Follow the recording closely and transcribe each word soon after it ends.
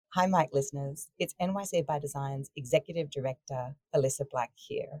Hi, Mike listeners. It's NYC by Design's Executive Director, Alyssa Black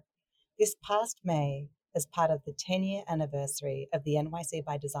here. This past May, as part of the 10-year anniversary of the NYC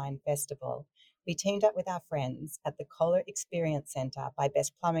by Design Festival, we teamed up with our friends at the Kohler Experience Centre by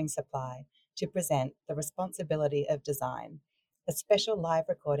Best Plumbing Supply to present The Responsibility of Design, a special live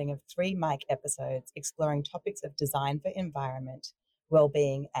recording of 3 Mike episodes exploring topics of design for environment,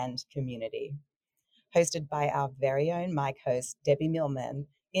 well-being, and community. Hosted by our very own Mike host, Debbie Millman,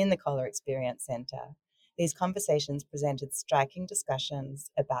 in the Kohler Experience Centre. These conversations presented striking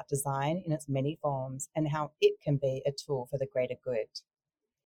discussions about design in its many forms and how it can be a tool for the greater good.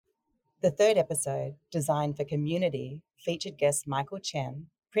 The third episode, Design for Community, featured guest Michael Chen,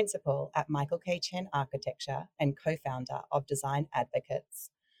 principal at Michael K. Chen Architecture and co-founder of Design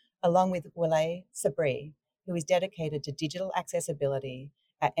Advocates, along with Wale Sabri, who is dedicated to digital accessibility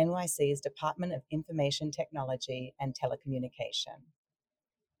at NYC's Department of Information Technology and Telecommunication.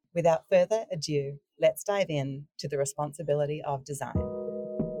 Without further ado, let's dive in to the responsibility of design.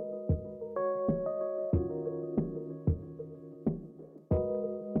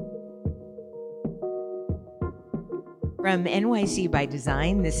 From NYC by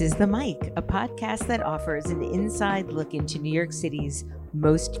Design, this is The Mic, a podcast that offers an inside look into New York City's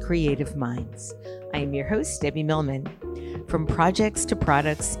most creative minds. I am your host, Debbie Millman. From projects to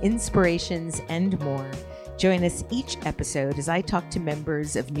products, inspirations, and more, join us each episode as I talk to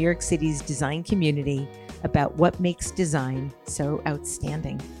members of New York City's design community about what makes design so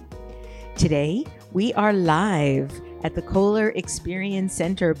outstanding. Today, we are live at the Kohler Experience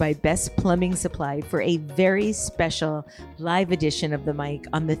Center by Best Plumbing Supply for a very special live edition of The Mic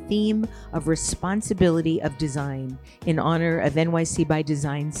on the theme of responsibility of design in honor of NYC by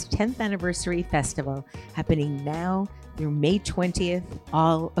Design's 10th anniversary festival happening now through May 20th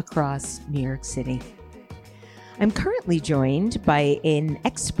all across New York City. I'm currently joined by an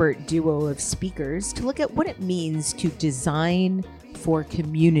expert duo of speakers to look at what it means to design for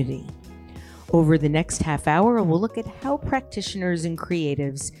community. Over the next half hour, we'll look at how practitioners and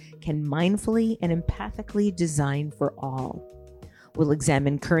creatives can mindfully and empathically design for all. We'll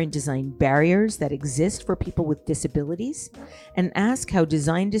examine current design barriers that exist for people with disabilities and ask how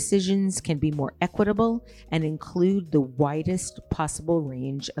design decisions can be more equitable and include the widest possible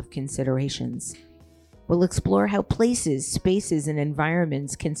range of considerations. We'll explore how places, spaces, and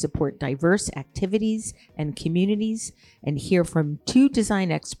environments can support diverse activities and communities and hear from 2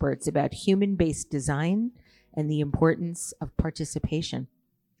 design experts about human-based design and the importance of participation.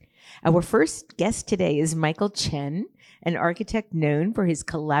 Our first guest today is Michael Chen, an architect known for his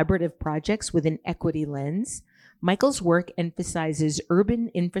collaborative projects with an equity lens. Michael's work emphasizes urban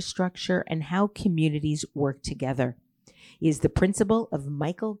infrastructure and how communities work together. He is the principal of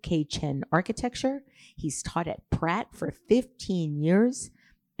Michael K. Chen Architecture. He's taught at Pratt for 15 years,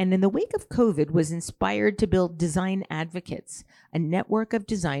 and in the wake of COVID was inspired to build Design Advocates, a network of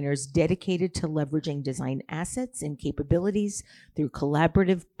designers dedicated to leveraging design assets and capabilities through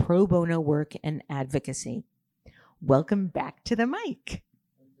collaborative pro bono work and advocacy. Welcome back to The Mic.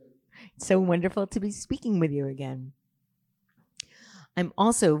 It's so wonderful to be speaking with you again. I'm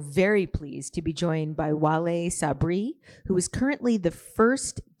also very pleased to be joined by Wale Sabri, who is currently the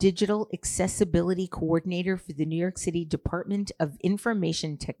first digital accessibility coordinator for the New York City Department of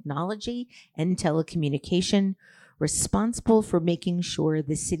Information Technology and Telecommunication, responsible for making sure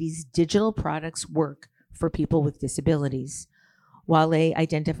the city's digital products work for people with disabilities. Wale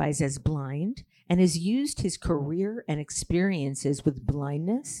identifies as blind and has used his career and experiences with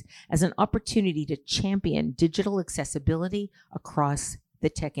blindness as an opportunity to champion digital accessibility across the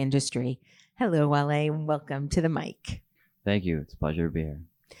tech industry. Hello, Wale, and welcome to The Mic. Thank you. It's a pleasure to be here.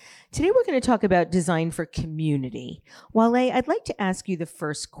 Today, we're going to talk about design for community. Wale, I'd like to ask you the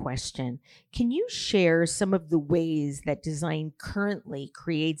first question. Can you share some of the ways that design currently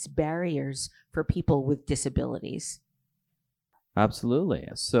creates barriers for people with disabilities? Absolutely.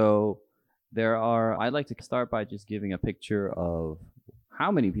 So I'd like to start by just giving a picture of how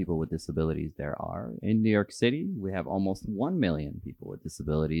many people with disabilities there are. In New York City, we have almost 1 million people with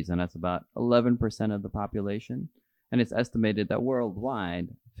disabilities, and that's about 11% of the population. And it's estimated that worldwide,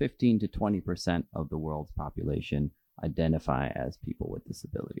 15 to 20% of the world's population identify as people with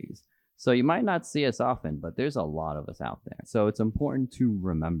disabilities. So you might not see us often, but there's a lot of us out there. So it's important to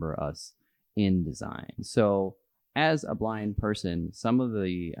remember us in design. So as a blind person, some of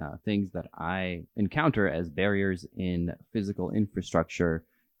the things that I encounter as barriers in physical infrastructure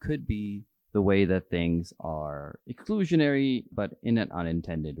could be the way that things are exclusionary, but in an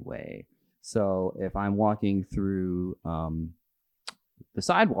unintended way. So if I'm walking through the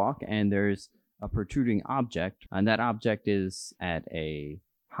sidewalk and there's a protruding object, and that object is at a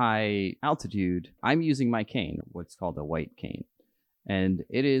high altitude, I'm using my cane, what's called a white cane. And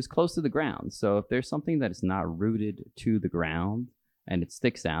it is close to the ground. So if there's something that is not rooted to the ground and it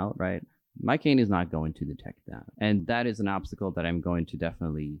sticks out, right, my cane is not going to detect that. And that is an obstacle that I'm going to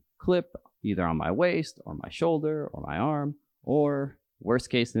definitely clip either on my waist or my shoulder or my arm, or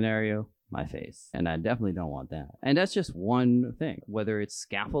worst case scenario, my face. And I definitely don't want that. And that's just one thing, whether it's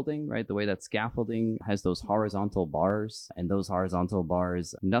scaffolding, right? The way that scaffolding has those horizontal bars, and those horizontal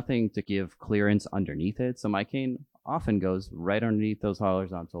bars, nothing to give clearance underneath it. So my cane often goes right underneath those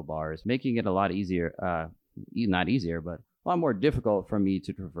horizontal bars, making it a lot easier, not easier, but a lot more difficult for me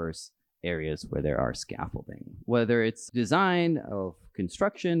to traverse areas where there are scaffolding. Whether it's design of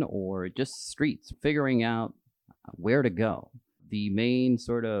construction or just streets, figuring out where to go. The main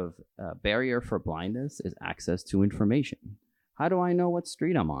sort of barrier for blindness is access to information. How do I know what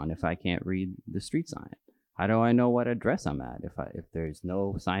street I'm on if I can't read the street sign? How do I know what address I'm at if there's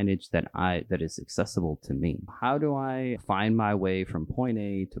no signage that is accessible to me? How do I find my way from point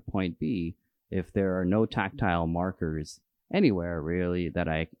A to point B if there are no tactile markers anywhere really that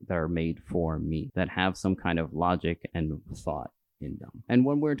are made for me, that have some kind of logic and thought in them? And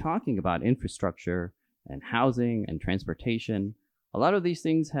when we're talking about infrastructure and housing and transportation, a lot of these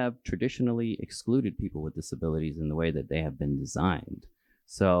things have traditionally excluded people with disabilities in the way that they have been designed.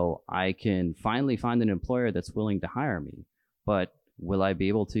 So I can finally find an employer that's willing to hire me, but will I be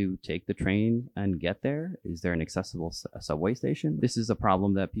able to take the train and get there? Is there an accessible subway station? This is a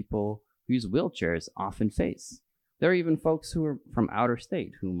problem that people who use wheelchairs often face. There are even folks who are from outer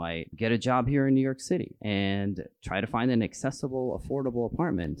state who might get a job here in New York City and try to find an accessible, affordable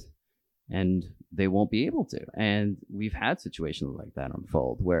apartment, and they won't be able to. And we've had situations like that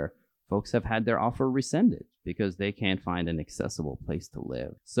unfold where folks have had their offer rescinded because they can't find an accessible place to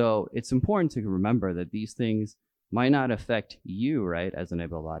live. So it's important to remember that these things might not affect you, right, as an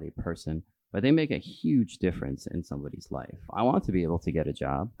able-bodied person, but they make a huge difference in somebody's life. I want to be able to get a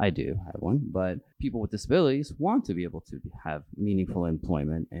job. I do have one, but people with disabilities want to be able to have meaningful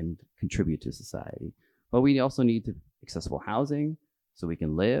employment and contribute to society. But we also need accessible housing so we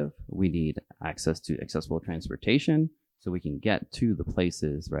can live. We need access to accessible transportation so we can get to the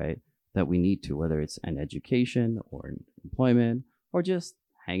places, right, that we need to, whether it's an education or employment or just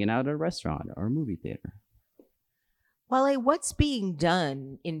hanging out at a restaurant or a movie theater. Wale, what's being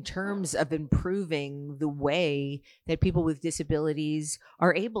done in terms of improving the way that people with disabilities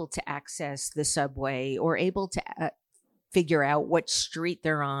are able to access the subway or able to figure out what street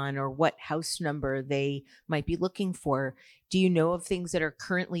they're on or what house number they might be looking for? Do you know of things that are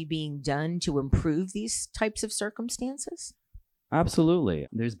currently being done to improve these types of circumstances? Absolutely.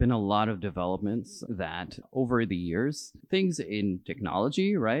 There's been a lot of developments that over the years, things in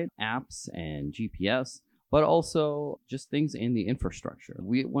technology, right? Apps and GPS, but also just things in the infrastructure.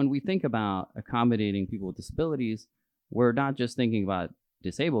 When we think about accommodating people with disabilities, we're not just thinking about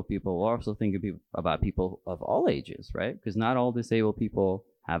disabled people, we're also thinking about people of all ages, right? Because not all disabled people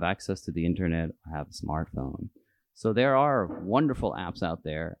have access to the internet or have a smartphone. So there are wonderful apps out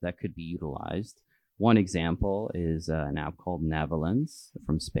there that could be utilized. One example is an app called Navalens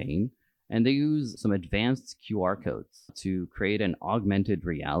from Spain, and they use some advanced QR codes to create an augmented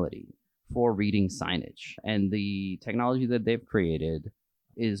reality for reading signage. And the technology that they've created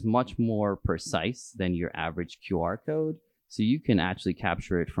is much more precise than your average QR code. So you can actually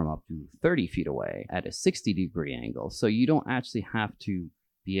capture it from up to 30 feet away at a 60-degree angle. So you don't actually have to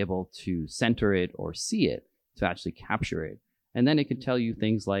be able to center it or see it to actually capture it. And then it can tell you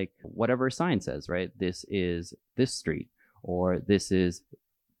things like whatever a sign says, right? This is this street, or this is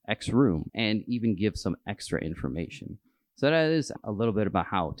X room, and even give some extra information. So that is a little bit about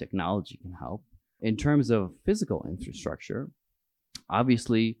how technology can help. In terms of physical infrastructure,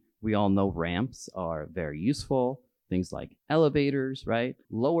 obviously, we all know ramps are very useful. Things like elevators, right?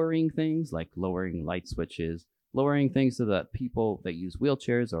 Lowering things like lowering light switches, lowering things so that people that use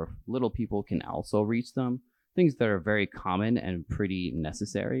wheelchairs or little people can also reach them. Things that are very common and pretty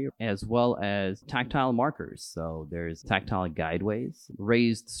necessary, as well as tactile markers. So there's tactile guideways,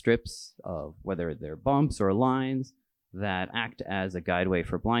 raised strips of whether they're bumps or lines that act as a guideway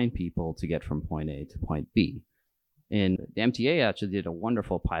for blind people to get from point A to point B. And the MTA actually did a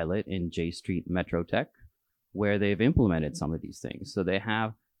wonderful pilot in J Street Metrotech where they've implemented some of these things. So they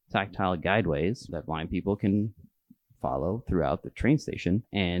have tactile guideways that blind people can follow throughout the train station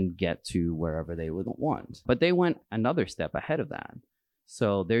and get to wherever they would want. But they went another step ahead of that.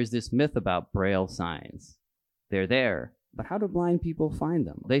 So there's this myth about Braille signs. They're there, but how do blind people find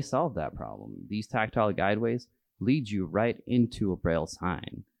them? They solved that problem. These tactile guideways lead you right into a Braille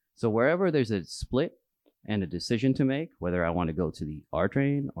sign. So wherever there's a split and a decision to make, whether I want to go to the R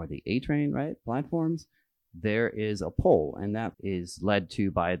train or the A train, right, platforms, there is a pole, and that is led to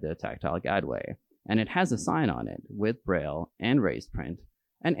by the tactile guideway. And it has a sign on it with Braille and raised print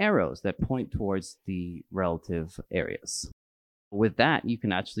and arrows that point towards the relative areas. With that, you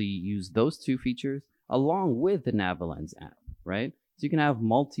can actually use those two features along with the NaviLens app, right? So you can have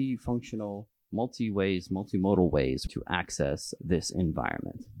multifunctional, multimodal ways to access this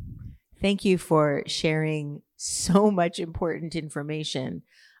environment. Thank you for sharing so much important information.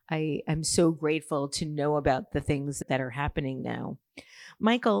 I am so grateful to know about the things that are happening now.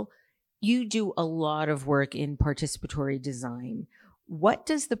 Michael, you do a lot of work in participatory design. What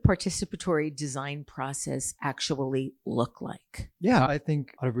does the participatory design process actually look like? Yeah, I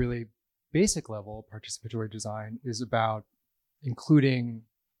think at a really basic level, participatory design is about including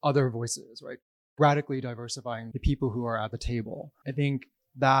other voices, right? Radically diversifying the people who are at the table. I think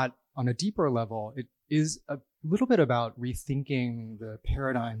that on a deeper level, it is a little bit about rethinking the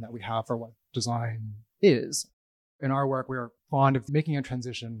paradigm that we have for what design is. In our work, we're fond of making a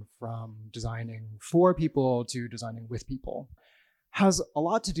transition from designing for people to designing with people. Has a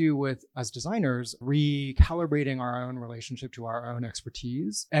lot to do with, as designers, recalibrating our own relationship to our own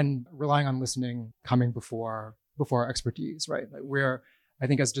expertise and relying on listening coming before expertise, right? Like I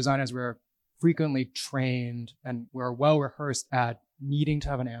think as designers, we're frequently trained and we're well rehearsed at needing to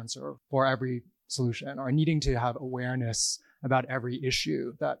have an answer for every solution or needing to have awareness about every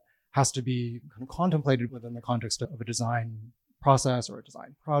issue that has to be kind of contemplated within the context of a design process or a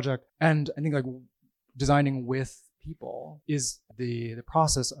design project. And I think like designing with people is the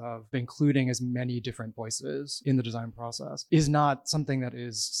process of including as many different voices in the design process is not something that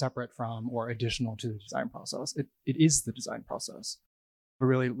is separate from or additional to the design process. It is the design process. A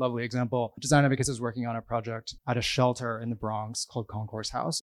really lovely example, Design Advocates is working on a project at a shelter in the Bronx called Concourse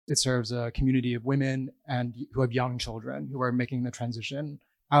House. It serves a community of women and who have young children who are making the transition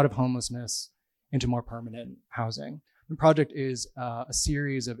out of homelessness into more permanent housing. The project is a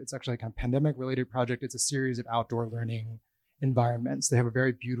series of, it's actually a kind of pandemic-related project. It's a series of outdoor learning environments. They have a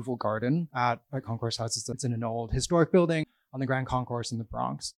very beautiful garden at Concourse House. It's in an old historic building on the Grand Concourse in the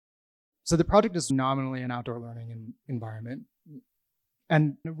Bronx. So the project is nominally an outdoor learning environment.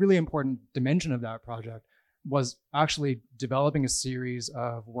 And a really important dimension of that project was actually developing a series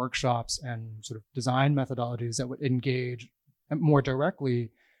of workshops and sort of design methodologies that would engage more directly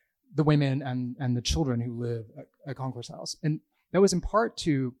the women and the children who live at Concourse House. And that was in part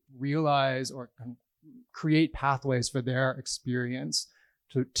to realize or kind of create pathways for their experience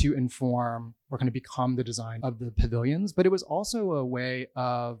to inform or kind of become the design of the pavilions. But it was also a way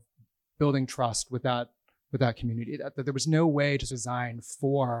of building trust with that community, that there was no way to design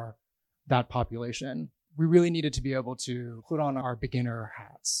for that population. We really needed to be able to put on our beginner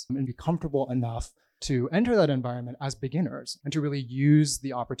hats and be comfortable enough to enter that environment as beginners and to really use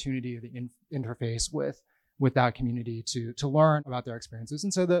the opportunity of the interface with that community to learn about their experiences.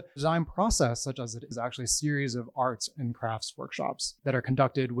 And so the design process, such as it is actually a series of arts and crafts workshops that are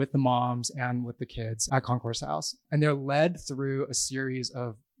conducted with the moms and with the kids at Concourse House. And they're led through a series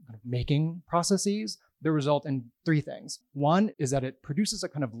of kind of making processes that result in three things. One is that it produces a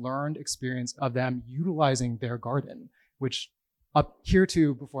kind of learned experience of them utilizing their garden, which up here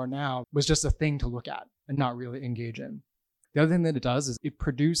to before now was just a thing to look at and not really engage in. The other thing that it does is it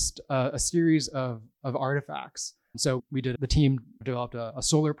produced a series of artifacts. So the team developed a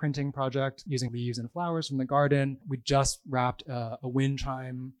solar printing project using leaves and flowers from the garden. We just wrapped a wind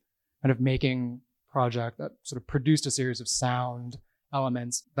chime kind of making project that sort of produced a series of sound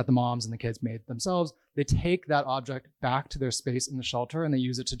elements that the moms and the kids made themselves. They take that object back to their space in the shelter and they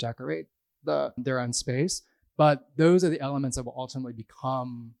use it to decorate their own space. But those are the elements that will ultimately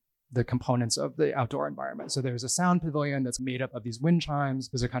become the components of the outdoor environment. So there's a sound pavilion that's made up of these wind chimes.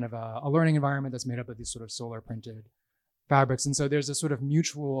 There's a kind of a learning environment that's made up of these sort of solar printed fabrics. And so there's a sort of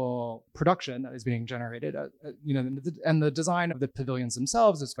mutual production that is being generated, and the design of the pavilions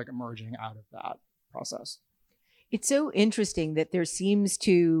themselves is like emerging out of that process. It's so interesting that there seems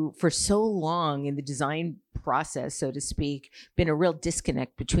to, for so long in the design process, so to speak, been a real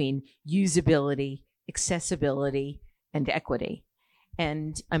disconnect between usability, accessibility, and equity.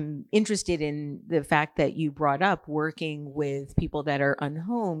 And I'm interested in the fact that you brought up working with people that are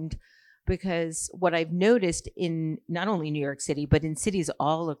unhomed, because what I've noticed in not only New York City, but in cities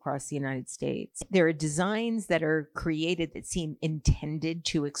all across the United States, there are designs that are created that seem intended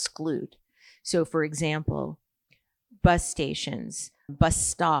to exclude. So for example, bus stations, bus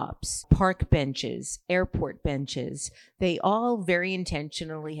stops, park benches, airport benches, they all very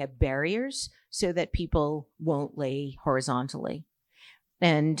intentionally have barriers so that people won't lay horizontally.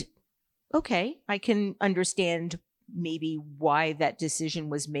 And okay, I can understand maybe why that decision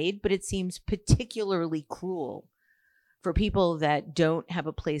was made, but it seems particularly cruel for people that don't have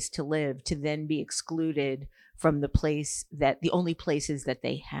a place to live to then be excluded from the only places that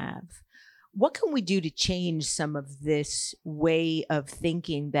they have. What can we do to change some of this way of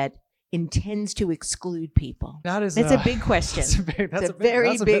thinking that intends to exclude people? That's a big question. That's a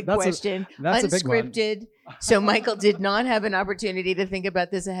very big question. Unscripted. So Michael did not have an opportunity to think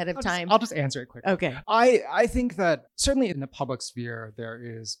about this ahead of time. I'll just answer it quickly. Okay. I think that certainly in the public sphere, there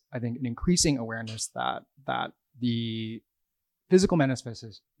is, I think, an increasing awareness that the physical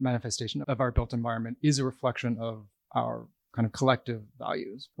manifestation of our built environment is a reflection of our kind of collective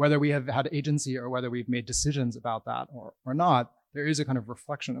values. Whether we have had agency or whether we've made decisions about that or not, there is a kind of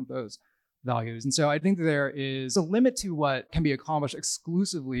reflection of those values. And so I think there is a limit to what can be accomplished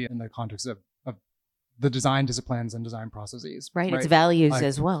exclusively in the context of the design disciplines and design processes. Right. It's values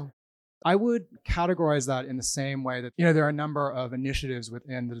as well. I would categorize that in the same way that, there are a number of initiatives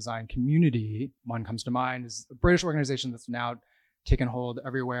within the design community. One comes to mind is a British organization that's now taken hold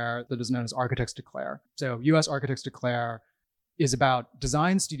everywhere that is known as Architects Declare. So US Architects Declare is about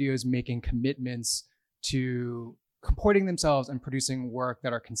design studios making commitments to comporting themselves and producing work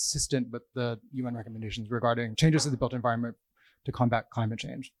that are consistent with the UN recommendations regarding changes to the built environment to combat climate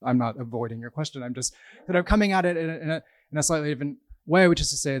change. I'm not avoiding your question. I'm just coming at it in a slightly different way, which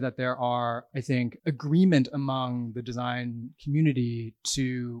is to say that there are, I think, agreement among the design community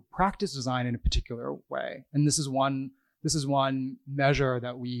to practice design in a particular way. And this is one measure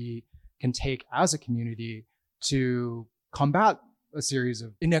that we can take as a community to combat a series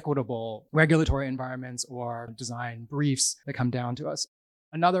of inequitable regulatory environments or design briefs that come down to us.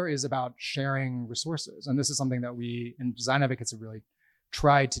 Another is about sharing resources. And this is something that we in Design Advocates have really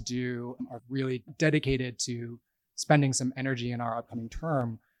tried to do, are really dedicated to spending some energy in our upcoming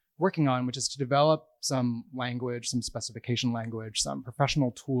term working on, which is to develop some language, some specification language, some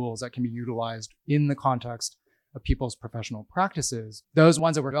professional tools that can be utilized in the context of people's professional practices. Those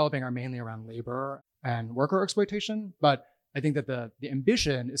ones that we're developing are mainly around labor and worker exploitation, but I think that the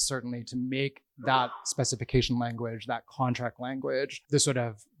ambition is certainly to make that specification language, that contract language, the sort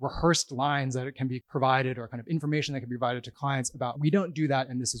of rehearsed lines that it can be provided or kind of information that can be provided to clients about, we don't do that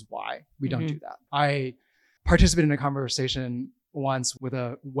and this is why we don't do that. I participated in a conversation once with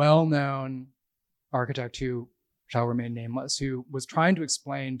a well-known architect who shall remain nameless, who was trying to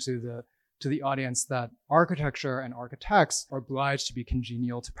explain to the audience that architecture and architects are obliged to be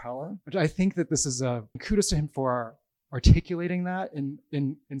congenial to power, which I think that this is a kudos to him for articulating that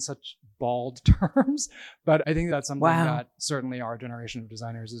in such bald terms. But I think that's something that certainly our generation of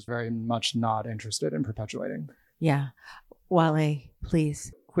designers is very much not interested in perpetuating. Yeah. Wale,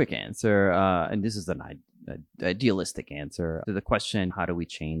 please. Quick answer. And this is an idealistic answer to the question, how do we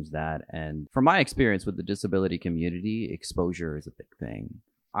change that? And from my experience with the disability community, exposure is a big thing.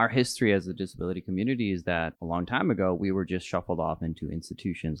 Our history as a disability community is that a long time ago, we were just shuffled off into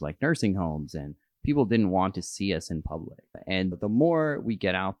institutions like nursing homes, and people didn't want to see us in public. And the more we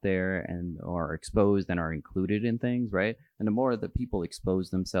get out there and are exposed and are included in things, right? And the more that people expose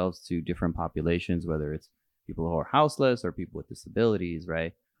themselves to different populations, whether it's people who are houseless or people with disabilities,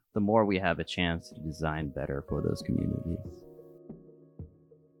 right? The more we have a chance to design better for those communities.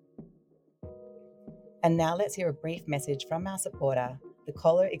 And now let's hear a brief message from our supporter, the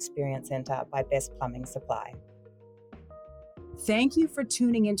Kohler Experience Center by Best Plumbing Supply. Thank you for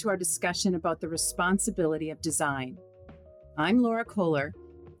tuning into our discussion about the responsibility of design. I'm Laura Kohler,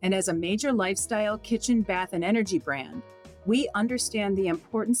 and as a major lifestyle, kitchen, bath, and energy brand, we understand the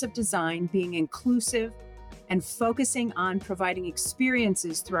importance of design being inclusive and focusing on providing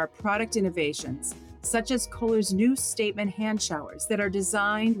experiences through our product innovations, such as Kohler's new statement hand showers that are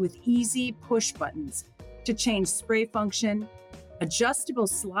designed with easy push buttons to change spray function, adjustable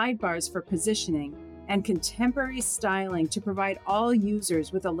slide bars for positioning, and contemporary styling to provide all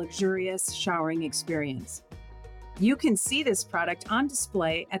users with a luxurious showering experience. You can see this product on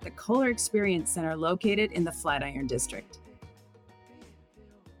display at the Kohler Experience Center located in the Flatiron District.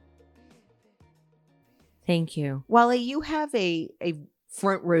 Thank you. Wale, you have a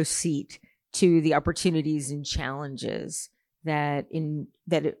front row seat to the opportunities and challenges that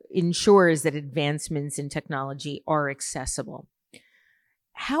ensures that advancements in technology are accessible.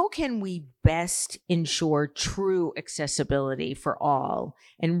 How can we best ensure true accessibility for all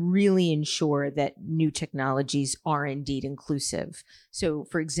and really ensure that new technologies are indeed inclusive? So,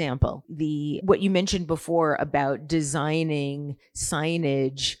 for example, what you mentioned before about designing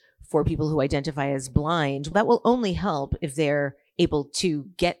signage for people who identify as blind, that will only help if they're able to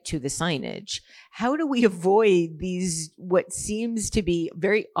get to the signage. How do we avoid these, what seems to be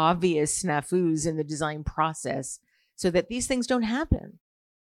very obvious snafus in the design process so that these things don't happen?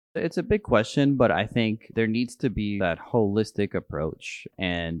 It's a big question, but I think there needs to be that holistic approach,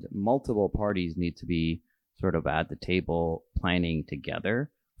 and multiple parties need to be sort of at the table planning together.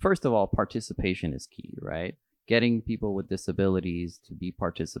 First of all, participation is key, right? Getting people with disabilities to be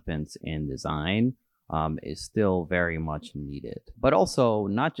participants in design is still very much needed. But also,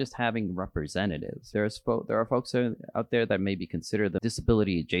 not just having representatives. There are folks out there that maybe consider them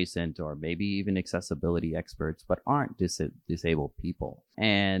disability adjacent or maybe even accessibility experts, but aren't disabled people.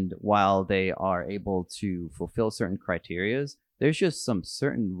 And while they are able to fulfill certain criteria, there's just some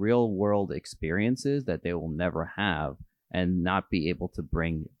certain real world experiences that they will never have and not be able to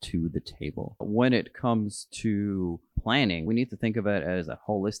bring to the table. When it comes to planning, we need to think of it as a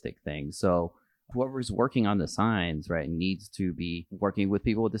holistic thing. So whoever's working on the signs, right, needs to be working with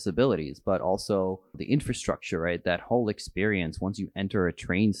people with disabilities, but also the infrastructure, right? That whole experience once you enter a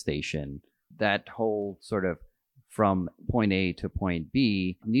train station, that whole sort of from point A to point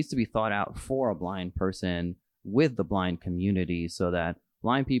B needs to be thought out for a blind person with the blind community, so that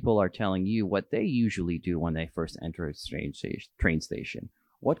blind people are telling you what they usually do when they first enter a train station.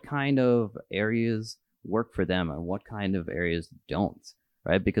 What kind of areas work for them and what kind of areas don't,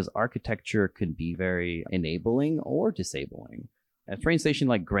 right? Because architecture could be very enabling or disabling. A train station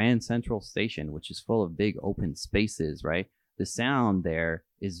like Grand Central Station, which is full of big open spaces, right? The sound there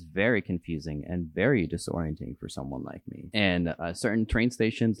is very confusing and very disorienting for someone like me. And certain train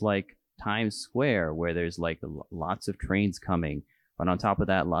stations like Times Square, where there's like lots of trains coming, but on top of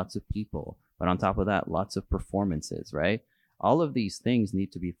that, lots of people, but on top of that, lots of performances, right? All of these things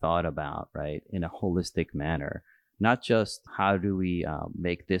need to be thought about, right, in a holistic manner. Not just how do we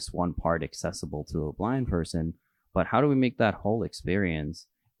make this one part accessible to a blind person, but how do we make that whole experience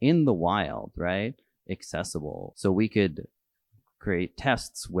in the wild, right, accessible? So we could create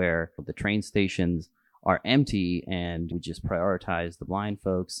tests where the train stations are empty and we just prioritize the blind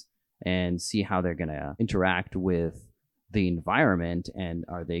folks and see how they're going to interact with the environment, and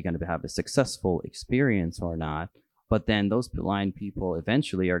are they going to have a successful experience or not. But then those blind people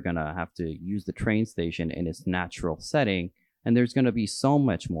eventually are going to have to use the train station in its natural setting, and there's going to be so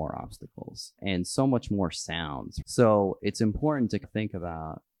much more obstacles and so much more sounds. So it's important to think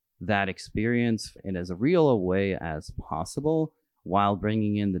about that experience in as real a way as possible while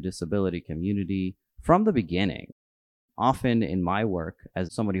bringing in the disability community from the beginning. Often in my work,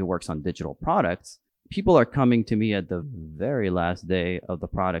 as somebody who works on digital products, people are coming to me at the very last day of the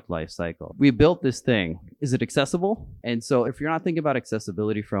product life cycle. We built this thing. Is it accessible? And so if you're not thinking about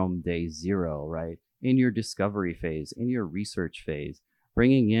accessibility from day zero, right, in your discovery phase, in your research phase,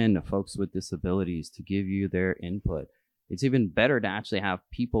 bringing in folks with disabilities to give you their input, it's even better to actually have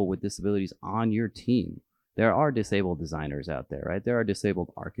people with disabilities on your team. There are disabled designers out there, right? There are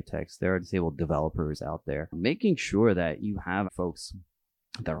disabled architects. There are disabled developers out there. Making sure that you have folks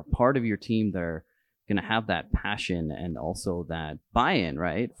that are part of your team that are going to have that passion and also that buy-in,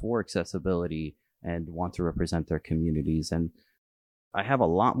 right, for accessibility and want to represent their communities. And I have a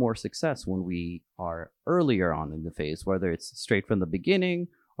lot more success when we are earlier on in the phase, whether it's straight from the beginning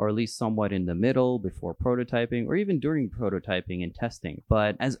or at least somewhat in the middle before prototyping or even during prototyping and testing.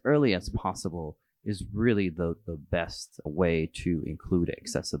 But as early as possible is really the best way to include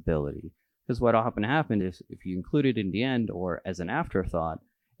accessibility. Because what will happen is if you include it in the end or as an afterthought,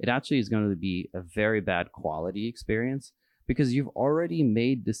 it actually is going to be a very bad quality experience because you've already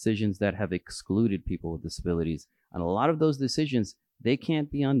made decisions that have excluded people with disabilities. And a lot of those decisions, they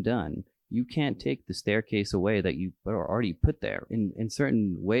can't be undone. You can't take the staircase away that you are already put there. In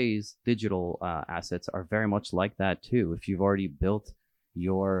certain ways, digital assets are very much like that too. If you've already built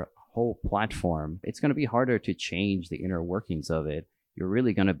your whole platform, it's going to be harder to change the inner workings of it. You're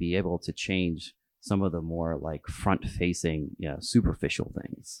really going to be able to change some of the more like front-facing, superficial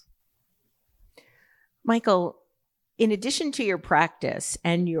things. Michael, in addition to your practice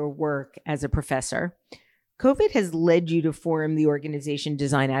and your work as a professor, COVID has led you to form the organization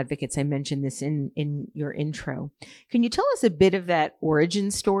Design Advocates. I mentioned this in your intro. Can you tell us a bit of that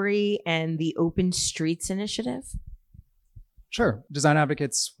origin story and the Open Streets initiative? Sure. Design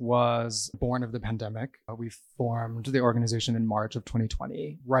Advocates was born of the pandemic. We formed the organization in March of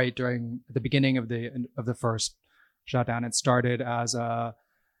 2020, right during the beginning of the first shutdown. It started as an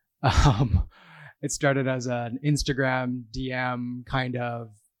Instagram DM kind of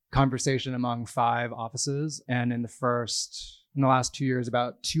conversation among 5 offices, and in the last 2 years,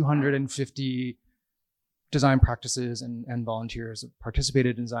 about 250 design practices and volunteers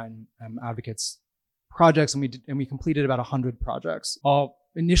participated in Design Advocates projects, and we completed about 100 projects, all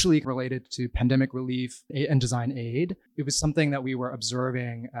initially related to pandemic relief and design aid. It was something that we were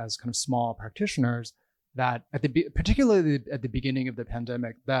observing as kind of small practitioners, that particularly at the beginning of the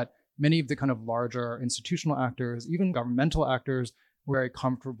pandemic, that many of the kind of larger institutional actors, even governmental actors, were very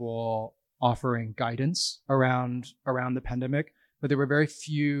comfortable offering guidance around the pandemic, but there were very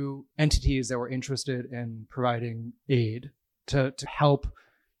few entities that were interested in providing aid to help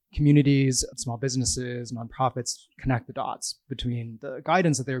communities, small businesses, nonprofits connect the dots between the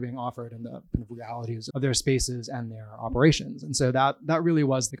guidance that they were being offered and the kind of realities of their spaces and their operations. And so that really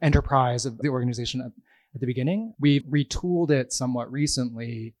was the enterprise of the organization at the beginning. We retooled it somewhat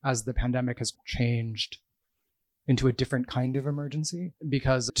recently as the pandemic has changed into a different kind of emergency,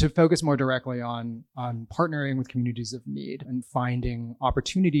 because to focus more directly on partnering with communities of need and finding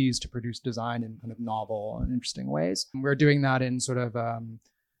opportunities to produce design in kind of novel and interesting ways. And we're doing that in sort of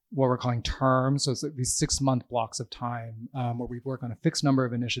what we're calling terms. So it's like these 6-month blocks of time where we work on a fixed number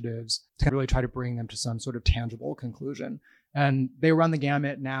of initiatives to really try to bring them to some sort of tangible conclusion. And they run the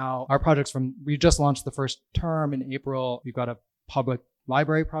gamut now. Our projects we just launched the first term in April. We've got a public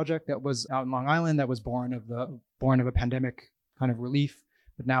library project that was out in Long Island that was born of a pandemic kind of relief,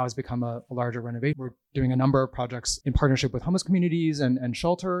 but now has become a larger renovation. We're doing a number of projects in partnership with homeless communities and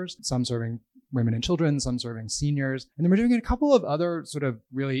shelters, some serving women and children, some serving seniors. And then we're doing a couple of other sort of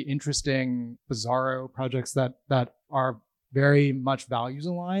really interesting, bizarro projects that are very much values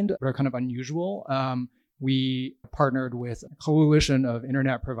aligned, but are kind of unusual. We partnered with a coalition of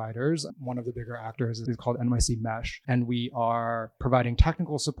internet providers. One of the bigger actors is called NYC Mesh, and we are providing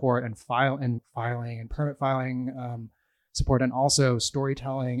technical support and filing and permit filing support, and also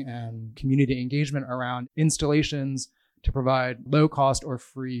storytelling and community engagement around installations to provide low cost or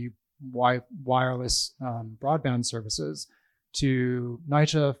free wireless broadband services to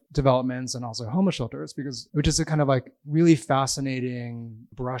NYCHA developments and also homeless shelters, which is a kind of like really fascinating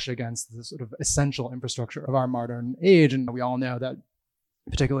brush against the sort of essential infrastructure of our modern age. And we all know that,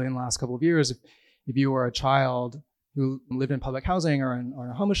 particularly in the last couple of years, if you were a child who lived in public housing or in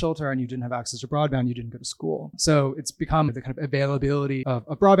a homeless shelter and you didn't have access to broadband, you didn't go to school. So it's become the kind of availability of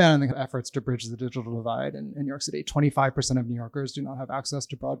broadband and the efforts to bridge the digital divide in New York City. 25% of New Yorkers do not have access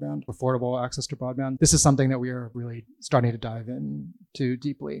to broadband, affordable access to broadband. This is something that we are really starting to dive into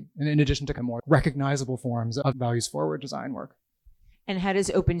deeply, and in addition to more recognizable forms of values forward design work. And how does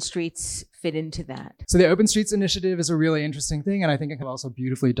Open Streets fit into that? So the Open Streets initiative is a really interesting thing, and I think it also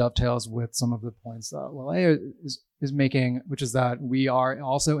beautifully dovetails with some of the points that Lale is making, which is that we are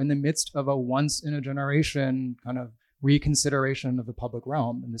also in the midst of a once-in-a-generation kind of reconsideration of the public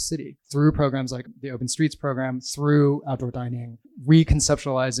realm in the city through programs like the Open Streets program, through outdoor dining,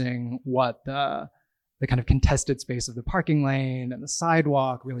 reconceptualizing what the kind of contested space of the parking lane and the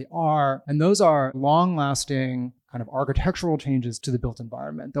sidewalk really are. And those are long-lasting kind of architectural changes to the built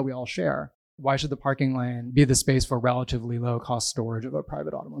environment that we all share. Why should the parking lane be the space for relatively low-cost storage of a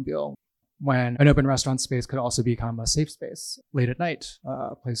private automobile, when an open restaurant space could also become a safe space late at night,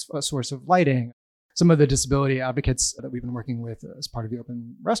 a source of lighting? Some of the disability advocates that we've been working with as part of the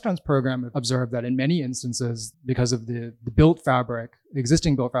Open Restaurants program have observed that in many instances, because of the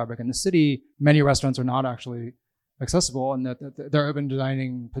existing built fabric in the city, many restaurants are not actually accessible, and that their open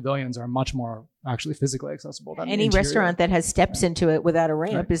dining pavilions are much more actually physically accessible than any restaurant that has steps into it without a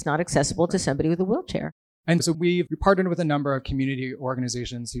ramp is not accessible to somebody with a wheelchair. And so we partnered with a number of community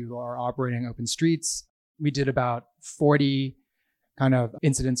organizations who are operating Open Streets. We did about 40 kind of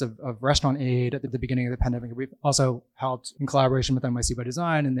incidents of restaurant aid at the beginning of the pandemic. We've also helped, in collaboration with NYC by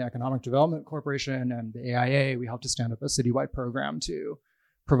Design and the Economic Development Corporation and the AIA, we helped to stand up a citywide program to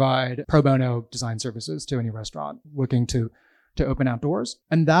provide pro bono design services to any restaurant looking to open outdoors.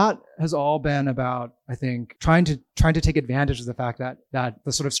 And that has all been about, I think, trying to take advantage of the fact that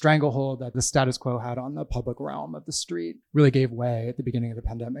the sort of stranglehold that the status quo had on the public realm of the street really gave way at the beginning of the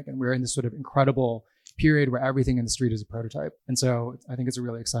pandemic. And we're in this sort of incredible period where everything in the street is a prototype. And so I think it's a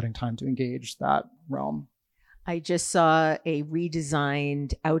really exciting time to engage that realm. I just saw a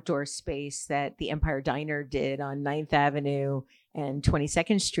redesigned outdoor space that the Empire Diner did on 9th Avenue and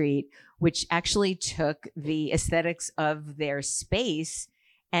 22nd Street, which actually took the aesthetics of their space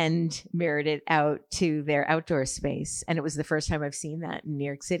and mirrored it out to their outdoor space. And it was the first time I've seen that in New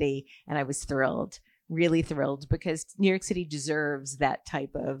York City. And I was thrilled, really thrilled, because New York City deserves that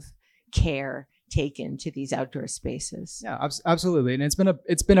type of care taken to these outdoor spaces. Yeah, absolutely. And it's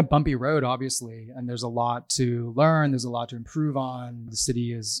been a bumpy road, obviously, and there's a lot to learn. There's a lot to improve on. The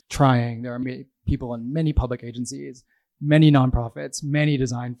city is trying. There are people in many public agencies, many nonprofits, many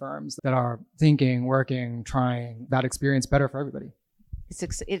design firms that are thinking, working, trying that experience better for everybody.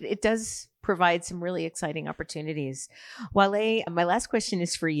 It does provide some really exciting opportunities. Wale, my last question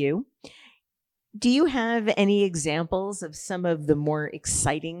is for you. Do you have any examples of some of the more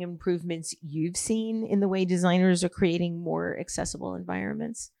exciting improvements you've seen in the way designers are creating more accessible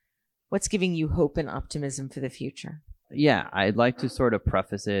environments? What's giving you hope and optimism for the future? Yeah, I'd like to sort of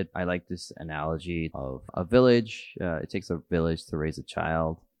preface it. I like this analogy of a village. It takes a village to raise a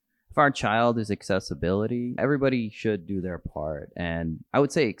child. If our child is accessibility, everybody should do their part. And I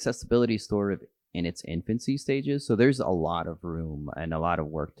would say accessibility is sort of in its infancy stages. So there's a lot of room and a lot of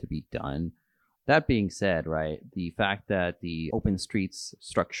work to be done. That being said, right, the fact that the open streets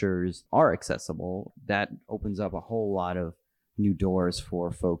structures are accessible, that opens up a whole lot of new doors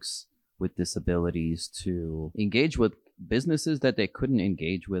for folks with disabilities to engage with businesses that they couldn't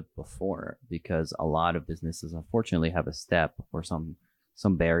engage with before, because a lot of businesses unfortunately have a step or some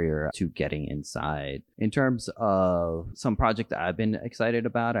barrier to getting inside. In terms of some project that I've been excited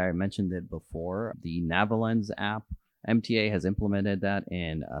about, I mentioned it before, the Navalens app. MTA has implemented that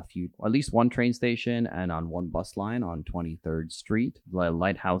in at least one train station and on one bus line on 23rd Street. The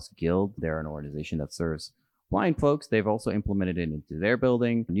Lighthouse Guild, they're an organization that serves blind folks. They've also implemented it into their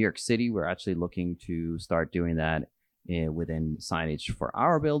building. New York City, we're actually looking to start doing that within signage for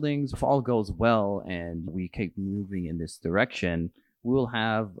our buildings. If all goes well and we keep moving in this direction, we'll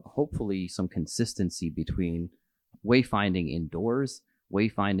have hopefully some consistency between wayfinding indoors,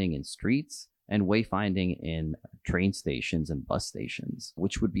 wayfinding in streets, and wayfinding in train stations and bus stations,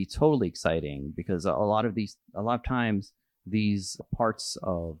 which would be totally exciting, because a lot of times these parts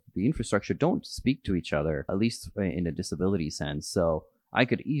of the infrastructure don't speak to each other, at least in a disability sense. So I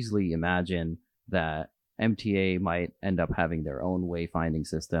could easily imagine that MTA might end up having their own wayfinding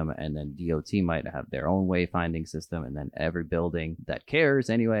system, and then DOT might have their own wayfinding system, and then every building that cares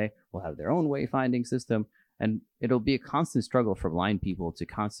anyway will have their own wayfinding system. And it'll be a constant struggle for blind people to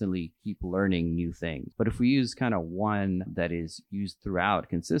constantly keep learning new things. But if we use kind of one that is used throughout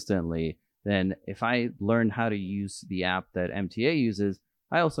consistently, then if I learn how to use the app that MTA uses,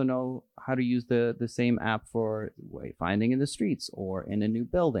 I also know how to use the same app for wayfinding in the streets or in a new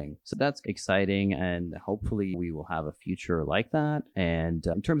building. So that's exciting, and hopefully we will have a future like that. And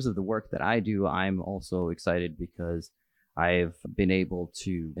in terms of the work that I do, I'm also excited because I've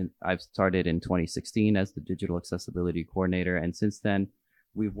started in 2016 as the digital accessibility coordinator. And since then,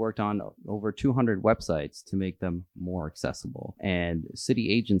 we've worked on over 200 websites to make them more accessible. And city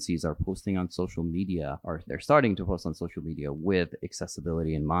agencies are posting on social media, or they're starting to post on social media with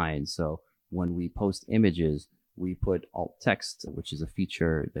accessibility in mind. So when we post images, we put alt text, which is a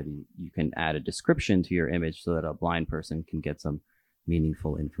feature that you can add a description to your image so that a blind person can get some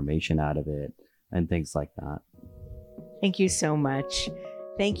meaningful information out of it and things like that. Thank you so much.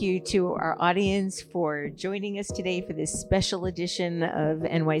 Thank you to our audience for joining us today for this special edition of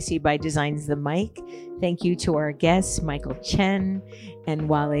NYC by Design's The Mic. Thank you to our guests, Michael Chen and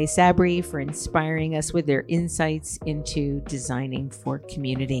Wale Sabri, for inspiring us with their insights into designing for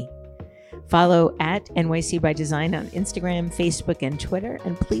community. Follow at NYC by Design on Instagram, Facebook, and Twitter,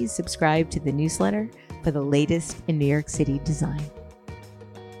 and please subscribe to the newsletter for the latest in New York City design.